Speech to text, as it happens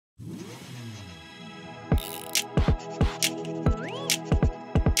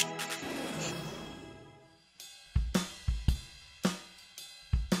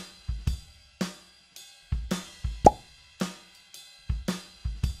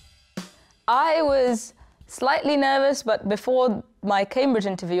I was slightly nervous, but before my Cambridge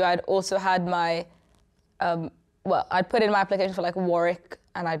interview, I'd also had my, well, I'd put in my application for like Warwick,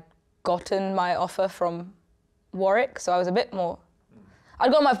 and I'd gotten my offer from Warwick, so I was a bit more, I'd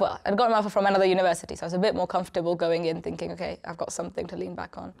gotten my offer from another university, so I was a bit more comfortable going in thinking, okay, I've got something to lean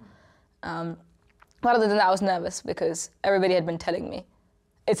back on. But other than that, I was nervous because everybody had been telling me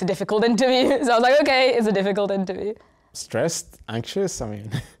it's a difficult interview, so I was like, okay, it's a difficult interview. Stressed, anxious, I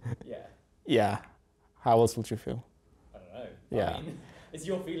mean. Yeah. Yeah. How else would you feel? I don't know. Yeah. I mean, it's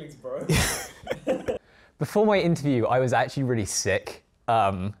your feelings, bro. Before my interview, I was actually really sick.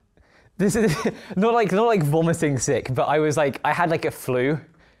 This is not like vomiting sick, but I had like a flu,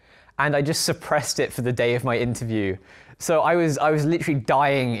 and I just suppressed it for the day of my interview. So I was literally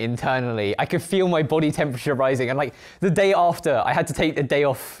dying internally. I could feel my body temperature rising, and like the day after, I had to take the day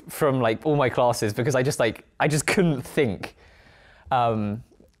off from like all my classes because I just couldn't think.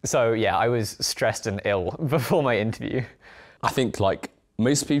 So yeah, I was stressed and ill before my interview. I think like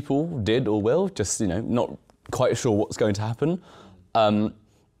most people did or will, just, you know, not quite sure what's going to happen.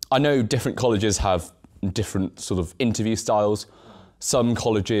 I know different colleges have different sort of interview styles. Some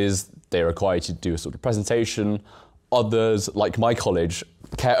colleges, they require you to do a sort of presentation. Others, like my college,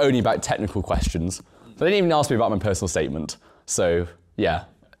 care only about technical questions. They didn't even ask me about my personal statement. So yeah.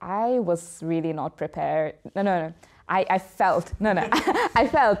 I was really not prepared. No. I felt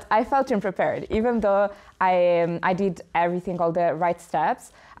unprepared, even though I did everything, all the right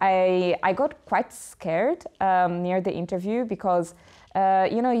steps. I got quite scared near the interview because,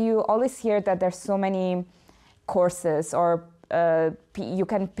 you know, you always hear that there's so many courses or you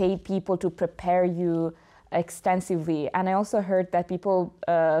can pay people to prepare you extensively. And I also heard that people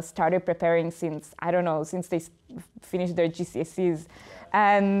started preparing since, I don't know, since they finished their GCSEs.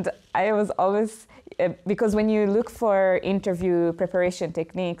 And I was always, because when you look for interview preparation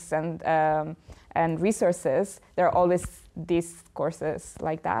techniques and resources, there are always these courses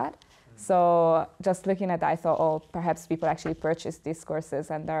like that. So just looking at that, I thought, oh, perhaps people actually purchase these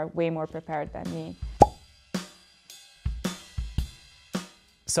courses and they're way more prepared than me.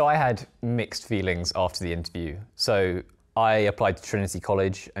 So I had mixed feelings after the interview. So I applied to Trinity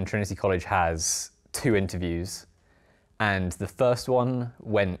College, and Trinity College has 2 interviews. And the first one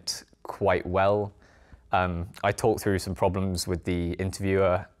went quite well. I talked through some problems with the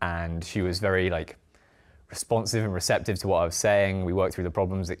interviewer, and she was very like responsive and receptive to what I was saying. We worked through the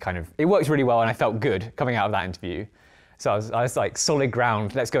problems. It worked really well, and I felt good coming out of that interview. So I was like, solid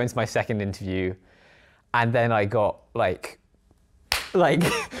ground. Let's go into my second interview. And then I got like I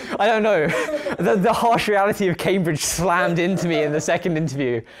don't know, the harsh reality of Cambridge slammed into me in the second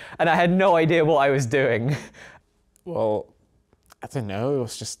interview, and I had no idea what I was doing. Well, I don't know, it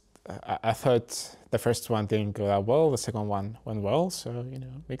was just, I thought the first one didn't go that well, the second one went well, so, you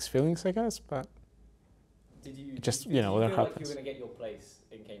know, mixed feelings, I guess, but Did you just, feel you know, what like happens. you were going to get your place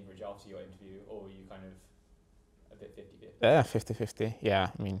in Cambridge after your interview, or were you kind of a bit 50-50? Yeah, 50-50, yeah,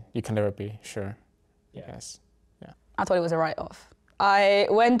 I mean, you can never be sure, Yeah. I guess, yeah. I thought it was a write-off. I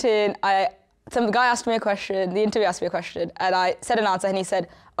went in, some guy asked me a question, the interviewer asked me a question, and I said an answer, and he said,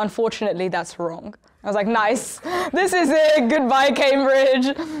 unfortunately, that's wrong. I was like, nice, this is it, goodbye,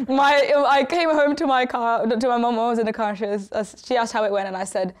 Cambridge. I came home to my car, to my mum, I was in the car, she asked how it went, and I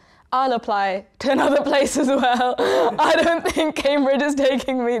said, I'll apply to another place as well. I don't think Cambridge is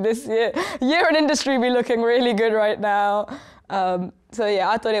taking me this year. Year in industry be looking really good right now. So yeah,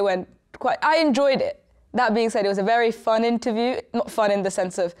 I thought it went I enjoyed it. That being said, it was a very fun interview. Not fun in the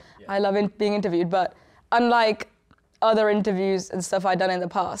sense of I love being interviewed, but unlike other interviews and stuff I'd done in the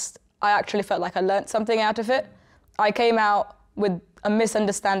past, I actually felt like I learnt something out of it. I came out with a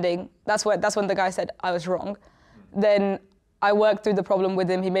misunderstanding. That's when the guy said I was wrong. Then I worked through the problem with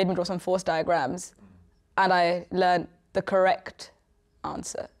him. He made me draw some force diagrams, and I learned the correct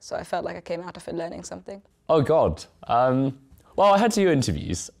answer. So I felt like I came out of it learning something. Oh God. Well, I had 2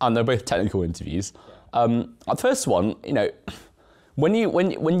 interviews, and they're both technical interviews. The first one, you know, when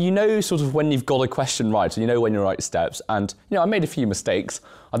you know sort of when you've got a question right, and you know when you're right steps, and you know, I made a few mistakes.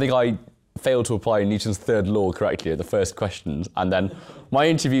 I think I failed to apply Newton's third law correctly at the first questions, and then my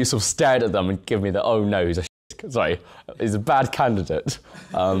interview sort of stared at them and gave me the oh no, he's a bad candidate.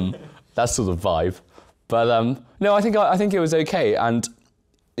 That sort of vibe. But no, I think it was okay, and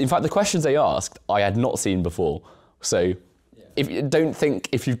in fact the questions they asked I had not seen before. So don't think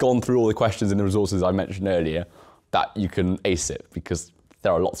if you've gone through all the questions and the resources I mentioned earlier that you can ace it, because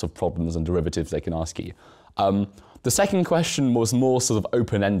there are lots of problems and derivatives they can ask you. The second question was more sort of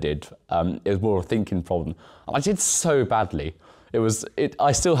open-ended. It was more a thinking problem. I did so badly.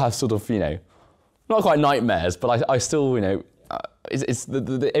 I still have sort of, not quite nightmares, but I still,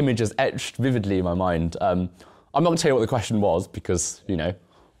 the image is etched vividly in my mind. I'm not going to tell you what the question was because, Do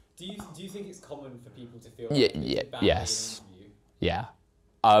you think it's common for people to feel yes. In an interview? Yeah.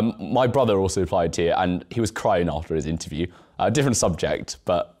 My brother also applied here and he was crying after his interview. Different subject,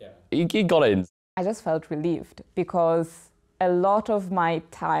 but he got in. I just felt relieved because a lot of my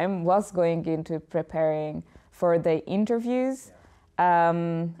time was going into preparing for the interviews.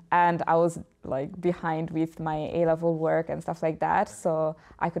 And I was like behind with my A-level work and stuff like that. So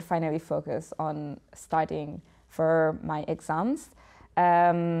I could finally focus on studying for my exams.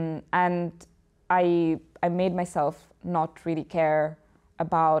 And I made myself not really care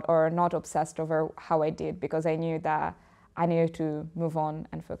about or not obsessed over how I did because I knew that I needed to move on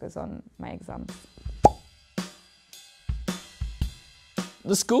and focus on my exams.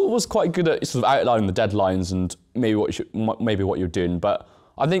 The school was quite good at sort of outlining the deadlines and maybe what you're doing, but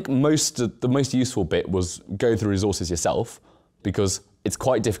I think the most useful bit was going through resources yourself because it's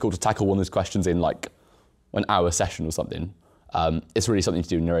quite difficult to tackle one of those questions in like an hour session or something. It's really something to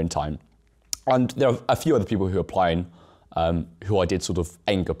do in your own time. And there are a few other people who are applying who I did sort of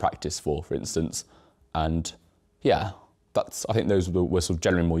anger practice for instance. And yeah, I think those were sort of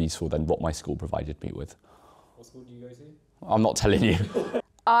generally more useful than what my school provided me with. What school do you go to? I'm not telling you.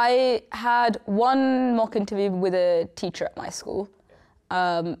 I had one mock interview with a teacher at my school.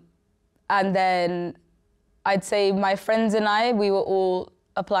 And then I'd say my friends and we were all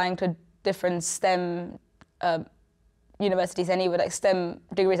applying to different STEM universities anyway, like STEM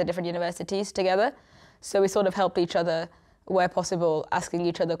degrees at different universities together. So we sort of helped each other where possible, asking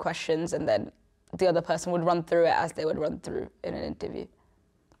each other questions, and then the other person would run through it as they would run through in an interview.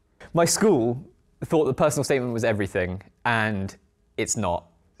 My school thought the personal statement was everything, and it's not.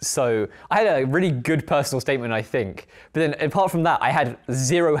 So I had a really good personal statement, I think. But then apart from that, I had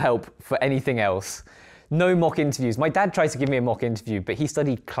zero help for anything else. No mock interviews. My dad tried to give me a mock interview, but he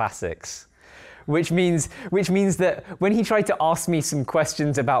studied classics, which means that when he tried to ask me some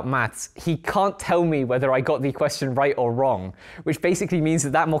questions about maths, he can't tell me whether I got the question right or wrong, which basically means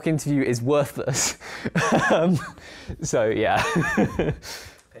that mock interview is worthless. So yeah.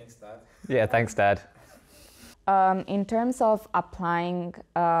 Thanks, Dad. Yeah, thanks, Dad. In terms of applying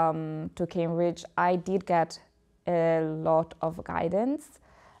to Cambridge, I did get a lot of guidance.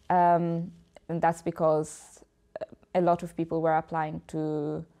 And that's because a lot of people were applying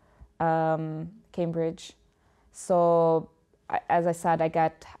to Cambridge. So as I said,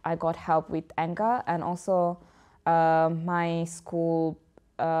 I got help with anger, and also my school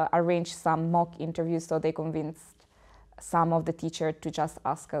arranged some mock interviews, so they convinced some of the teachers to just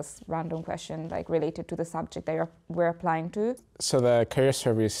ask us random questions like related to the subject they were applying to. So the career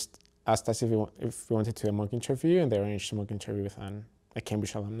service asked us if we wanted to do a mock interview, and they arranged a mock interview with a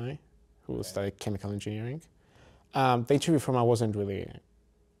Cambridge alumni who studied chemical engineering. The interview format wasn't really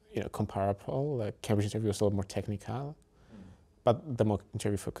comparable. The Cambridge interview was a little more technical, but the mock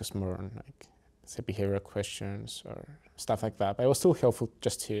interview focused more on like, say, behavioral questions or stuff like that. But it was still helpful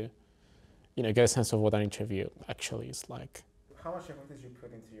just to, get a sense of what an interview actually is like. How much effort did you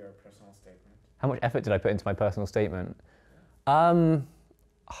put into your personal statement? How much effort did I put into my personal statement? I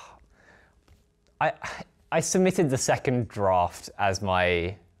submitted the second draft as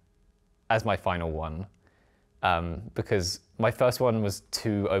my final one. Because my first one was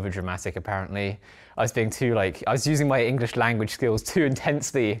too overdramatic, apparently. I was using my English language skills too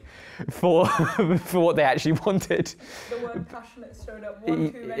intensely for what they actually wanted. The word passionate showed up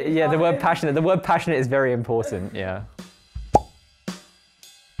one too many Yeah, times. the word passionate is very important, yeah.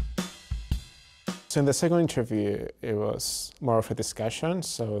 So in the second interview, it was more of a discussion.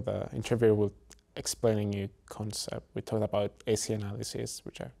 So the interviewer would explain a new concept. We talked about AC analysis,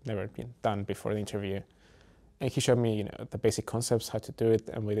 which I've never been done before the interview. And he showed me, the basic concepts, how to do it,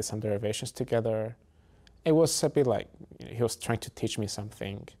 and we did some derivations together. It was a bit like he was trying to teach me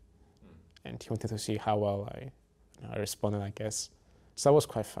something, and he wanted to see how well I responded, I guess. So that was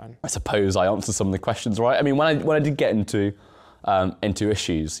quite fun. I suppose I answered some of the questions right. I mean, when I did get into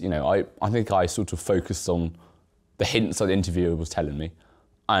issues, I think I sort of focused on the hints that the interviewer was telling me,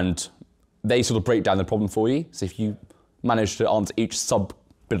 and they sort of break down the problem for you. So if you manage to answer each sub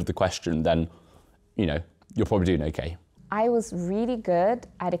bit of the question, then you're probably doing okay. I was really good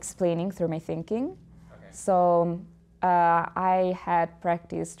at explaining through my thinking. Okay. So I had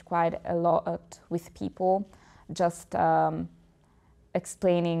practiced quite a lot with people, just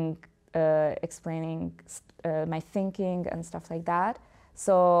explaining my thinking and stuff like that.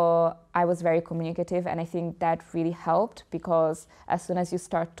 So I was very communicative, and I think that really helped, because as soon as you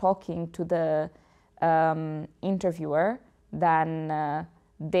start talking to the interviewer, then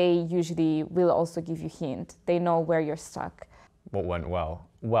they usually will also give you hint. They know where you're stuck. What went well?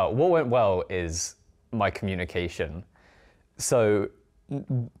 Well, what went well is my communication. So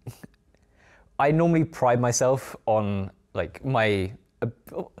I normally pride myself on like my.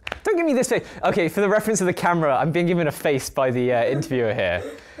 Don't give me this face. Okay, for the reference of the camera, I'm being given a face by the interviewer here.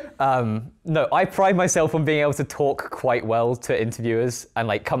 No, I pride myself on being able to talk quite well to interviewers and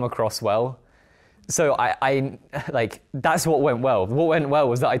like come across well. So I like, that's what went well. What went well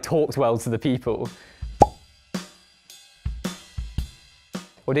was that I talked well to the people.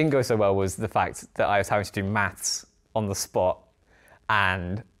 What didn't go so well was the fact that I was having to do maths on the spot.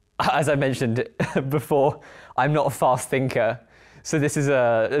 And as I mentioned before, I'm not a fast thinker. So this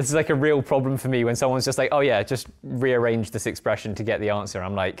is like a real problem for me when someone's just like, oh yeah, just rearrange this expression to get the answer.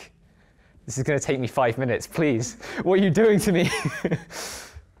 I'm like, this is going to take me 5 minutes, please. What are you doing to me?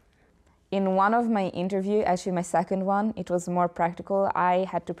 In one of my interviews, actually my second one, it was more practical. I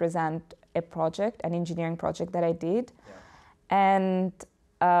had to present a project, an engineering project that I did. Yeah.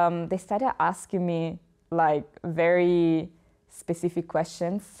 And they started asking me like very specific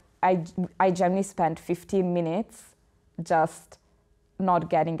questions. I generally spent 15 minutes just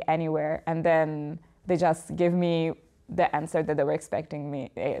not getting anywhere, and then they just gave me the answer that they were expecting me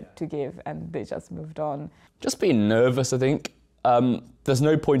to give, and they just moved on. Just being nervous, I think. There's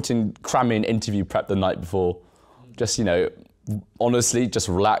no point in cramming interview prep the night before. Just, you know, honestly, just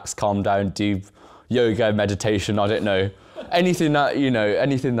relax, calm down, do yoga, meditation, I don't know. Anything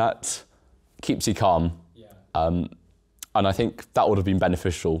that keeps you calm. Yeah. And I think that would have been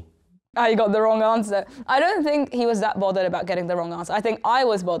beneficial. I got the wrong answer. I don't think he was that bothered about getting the wrong answer. I think I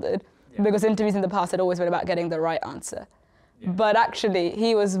was bothered because interviews in the past had always been about getting the right answer. Yeah. But actually,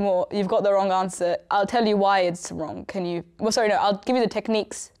 he was more, you've got the wrong answer. I'll tell you why it's wrong. I'll give you the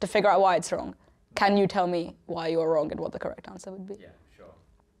techniques to figure out why it's wrong. Can you tell me why you're wrong and what the correct answer would be? Yeah, sure.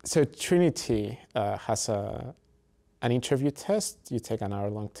 So Trinity has an interview test. You take an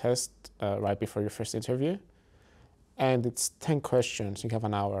hour-long test right before your first interview. And it's 10 questions, you have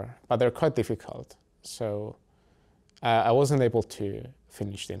an hour, but they're quite difficult. So I wasn't able to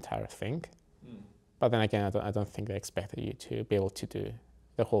finish the entire thing. But then again, I don't think they expected you to be able to do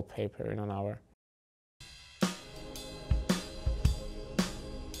the whole paper in an hour.